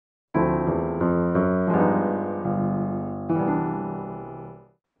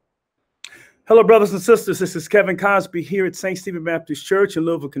Hello, brothers and sisters. This is Kevin Cosby here at St. Stephen Baptist Church in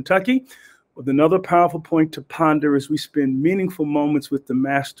Louisville, Kentucky, with another powerful point to ponder as we spend meaningful moments with the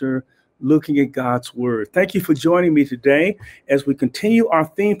Master looking at God's Word. Thank you for joining me today as we continue our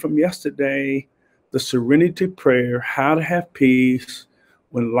theme from yesterday, the Serenity Prayer, how to have peace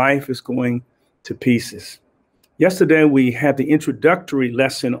when life is going to pieces. Yesterday, we had the introductory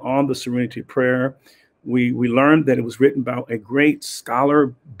lesson on the Serenity Prayer. We learned that it was written by a great scholar,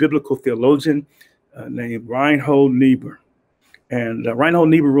 biblical theologian named Reinhold Niebuhr. And Reinhold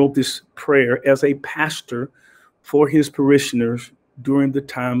Niebuhr wrote this prayer as a pastor for his parishioners during the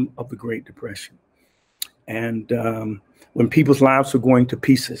time of the Great Depression. And when people's lives were going to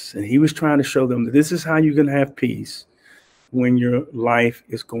pieces, and he was trying to show them that this is how you can have peace when your life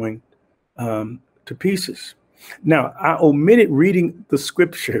is going to pieces. Now, I omitted reading the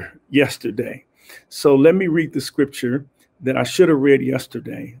scripture yesterday. So let me read the scripture that I should have read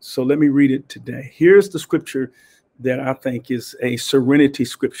yesterday. So let me read it today. Here's the scripture that I think is a serenity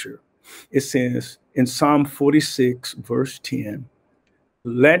scripture. It says in Psalm 46, verse 10,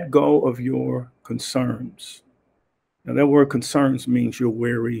 let go of your concerns. Now that word concerns means your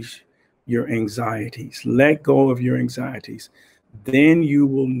worries, your anxieties. Let go of your anxieties. Then you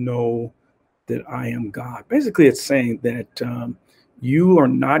will know that I am God. Basically, it's saying that you are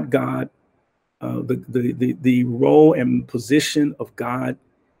not God. The role and position of God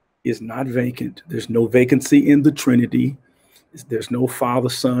is not vacant. There's no vacancy in the Trinity. There's no Father,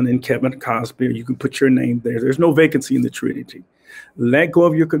 Son, and Kevin Cosby. You can put your name there. There's no vacancy in the Trinity. Let go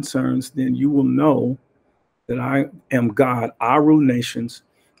of your concerns, then you will know that I am God. I rule nations.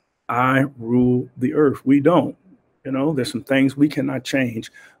 I rule the earth. We don't. You know, there's some things we cannot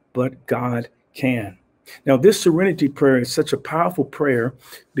change, but God can. Now, this Serenity Prayer is such a powerful prayer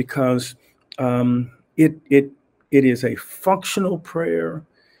because it is a functional prayer.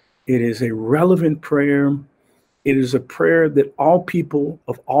 It is a relevant prayer. It is a prayer that all people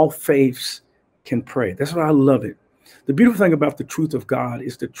of all faiths can pray. That's why I love it. The beautiful thing about the truth of God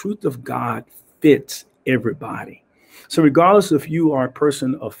is the truth of God fits everybody. So regardless if you are a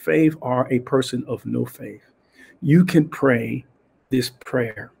person of faith or a person of no faith, you can pray this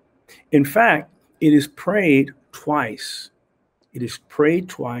prayer. In fact, it is prayed twice. It is prayed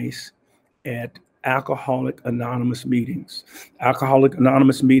twice at Alcoholic Anonymous meetings. Alcoholic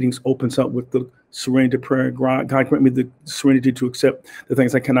Anonymous meetings opens up with the Serenity Prayer. God grant me the serenity to accept the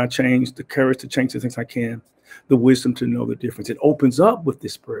things I cannot change, the courage to change the things I can, the wisdom to know the difference. It opens up with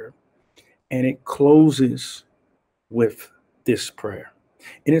this prayer and it closes with this prayer.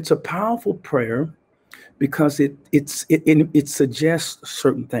 And it's a powerful prayer because it suggests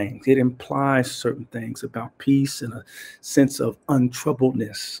certain things. It implies certain things about peace and a sense of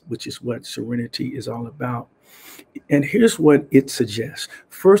untroubledness, which is what serenity is all about. And here's what it suggests.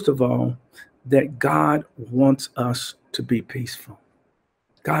 First of all, that God wants us to be peaceful.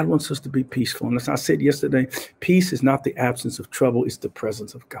 God wants us to be peaceful. And as I said yesterday, peace is not the absence of trouble, it's the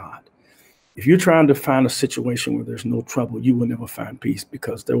presence of God. If you're trying to find a situation where there's no trouble, you will never find peace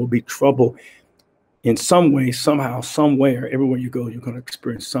because there will be trouble in some way, somehow, somewhere. Everywhere you go, you're going to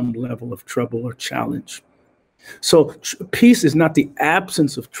experience some level of trouble or challenge. So peace is not the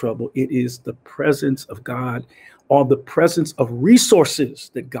absence of trouble. It is the presence of God or the presence of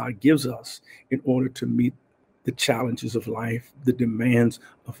resources that God gives us in order to meet the challenges of life, the demands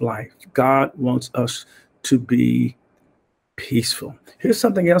of life. God wants us to be peaceful. Here's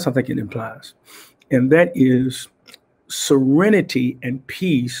something else I think it implies, and that is serenity and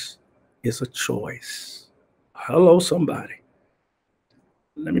peace is a choice. Hello, somebody.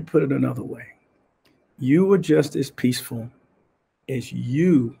 Let me put it another way. You are just as peaceful as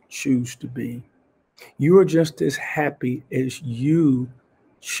you choose to be. You are just as happy as you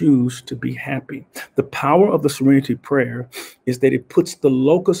choose to be happy. The power of the Serenity Prayer is that it puts the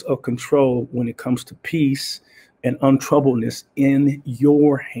locus of control when it comes to peace and untroubledness in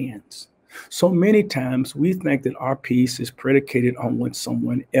your hands. So many times we think that our peace is predicated on what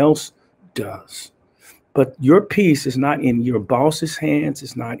someone else does. But your peace is not in your boss's hands.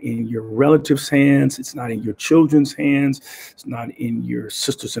 It's not in your relatives' hands. It's not in your children's hands. It's not in your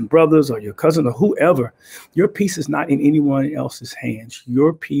sisters and brothers or your cousin or whoever. Your peace is not in anyone else's hands.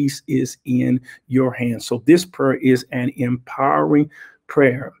 Your peace is in your hands. So this prayer is an empowering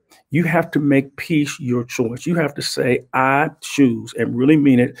prayer. You have to make peace your choice. You have to say, I choose, and really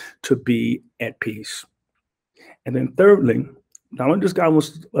mean it, to be at peace. And then thirdly, not only does God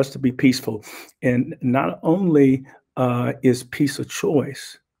want us to be peaceful, and not only is peace a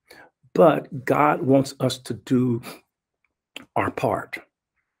choice, but God wants us to do our part.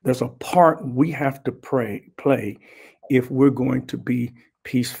 There's a part we have to play if we're going to be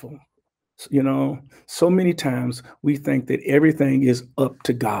peaceful. You know, so many times we think that everything is up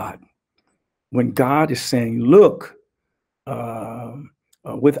to God when God is saying, look,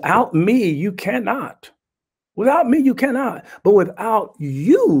 without me, you cannot. Without me, you cannot. But without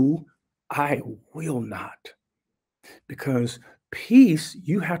you, I will not. Because peace,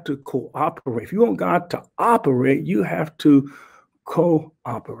 you have to cooperate. If you want God to operate, you have to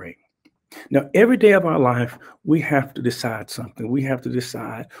cooperate. Now, every day of our life, we have to decide something. We have to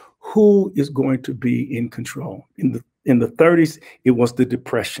decide who is going to be in control. In the 30s, it was the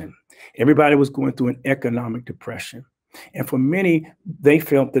Depression. Everybody was going through an economic depression. And for many, they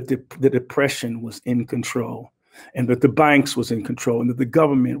felt that the Depression was in control and that the banks was in control and that the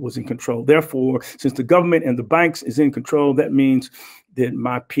government was in control. Therefore, since the government and the banks is in control, that means that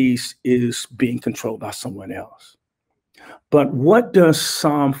my peace is being controlled by someone else. But what does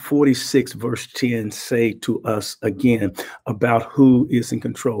Psalm 46 verse 10 say to us again about who is in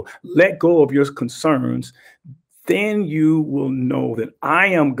control? Let go of your concerns. Then you will know that I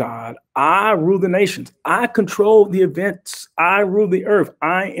am God. I rule the nations. I control the events. I rule the earth.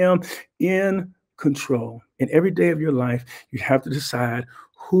 I am in control. And every day of your life, you have to decide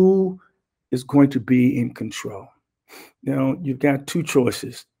who is going to be in control. Now, you've got two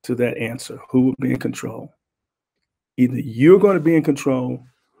choices to that answer. Who will be in control? Either you're going to be in control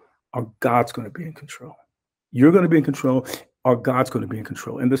or God's going to be in control. You're going to be in control or God's going to be in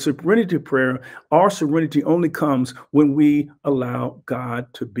control. And the serenity prayer, our serenity only comes when we allow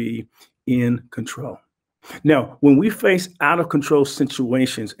God to be in control. Now, when we face out of control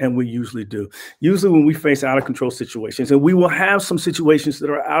situations, and we usually do, when we face out of control situations, and we will have some situations that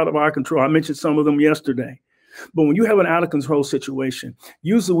are out of our control. I mentioned some of them yesterday. But when you have an out of control situation,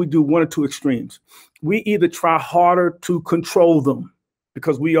 usually we do one or two extremes. We either try harder to control them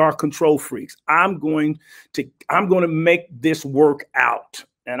because we are control freaks. I'm going to make this work out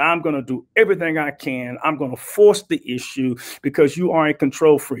and I'm going to do everything I can. I'm going to force the issue because you are a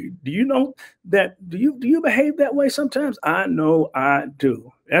control freak. Do you know that? Do you behave that way sometimes? I know I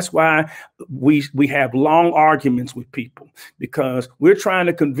do. That's why we have long arguments with people, because we're trying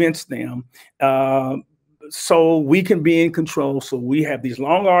to convince them so we can be in control. So we have these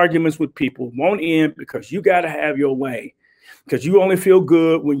long arguments with people, won't end because you got to have your way, because you only feel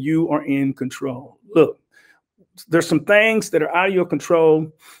good when you are in control. Look, there's some things that are out of your control,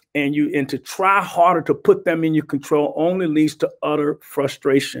 and to try harder to put them in your control only leads to utter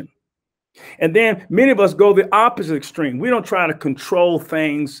frustration. And then many of us go the opposite extreme. We don't try to control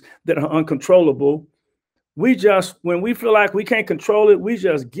things that are uncontrollable. We just, when we feel like we can't control it, we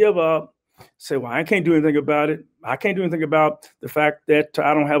just give up. Say, well, I can't do anything about it. I can't do anything about the fact that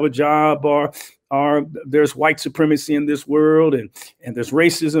I don't have a job, or there's white supremacy in this world, and there's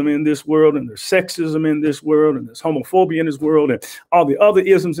racism in this world, and there's sexism in this world, and there's homophobia in this world, and all the other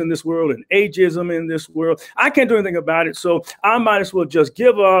isms in this world, and ageism in this world. I can't do anything about it, so I might as well just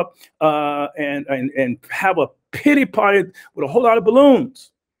give up and have a pity party with a whole lot of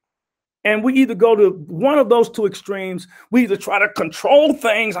balloons. And we either go to one of those two extremes. We either try to control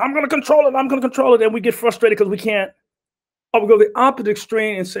things. I'm going to control it. I'm going to control it. And we get frustrated because we can't. Or we go the opposite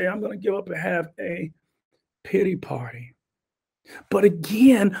extreme and say, I'm going to give up and have a pity party. But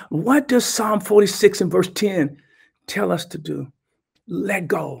again, what does Psalm 46 and verse 10 tell us to do? Let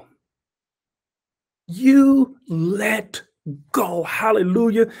go. You let go.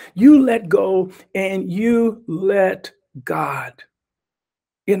 Hallelujah. You let go and you let God.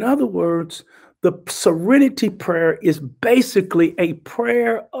 In other words, the serenity prayer is basically a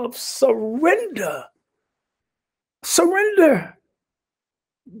prayer of surrender. Surrender.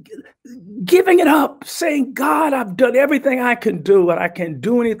 Giving it up, saying, God, I've done everything I can do, but I can't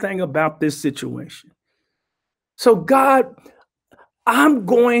do anything about this situation. So God, I'm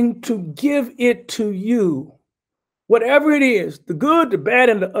going to give it to you. Whatever it is, the good, the bad,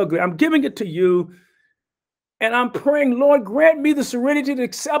 and the ugly, I'm giving it to you. And I'm praying, Lord, grant me the serenity to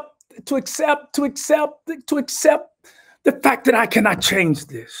accept the fact that I cannot change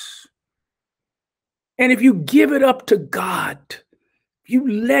this. And if you give it up to God, you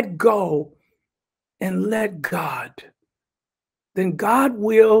let go and let God, then God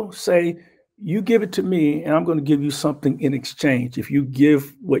will say, you give it to me and I'm going to give you something in exchange. If you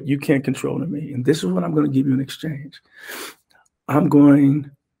give what you can't control to me, and this is what I'm going to give you in exchange. I'm going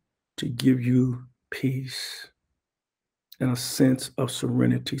to give you peace and a sense of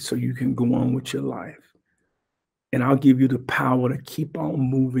serenity so you can go on with your life. And I'll give you the power to keep on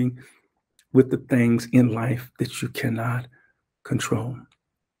moving with the things in life that you cannot control.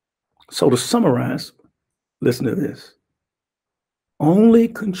 So to summarize, listen to this. Only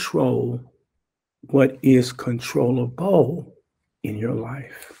control what is controllable in your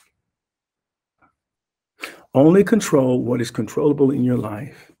life. Only control what is controllable in your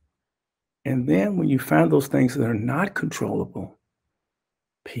life. And then when you find those things that are not controllable,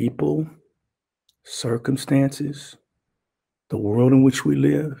 people, circumstances, the world in which we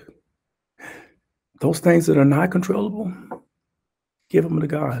live, those things that are not controllable, give them to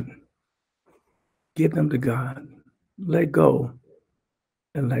God. Give them to God. Let go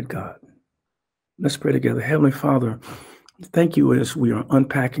and let God. Let's pray together. Heavenly Father, thank you as we are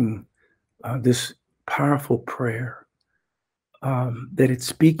unpacking this powerful prayer, that it's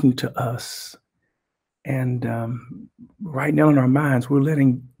speaking to us. And right now in our minds, we're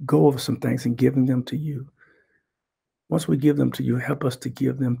letting go of some things and giving them to you. Once we give them to you, help us to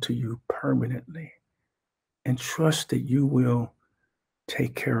give them to you permanently and trust that you will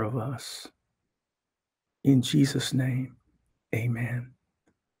take care of us. In Jesus' name, amen.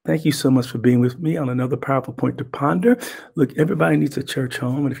 Thank you so much for being with me on another powerful point to ponder. Look, everybody needs a church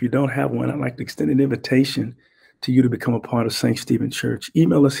home. And if you don't have one, I'd like to extend an invitation to you to become a part of St. Stephen Church.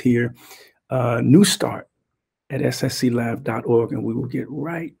 Email us here, newstart@ssclab.org, and we will get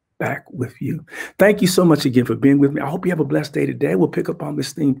right back with you. Thank you so much again for being with me. I hope you have a blessed day today. We'll pick up on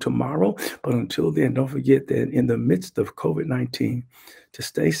this theme tomorrow. But until then, don't forget that in the midst of COVID-19, to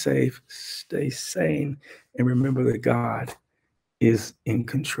stay safe, stay sane, and remember that God is in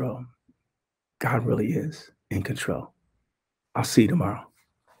control. God really is in control. I'll see you tomorrow.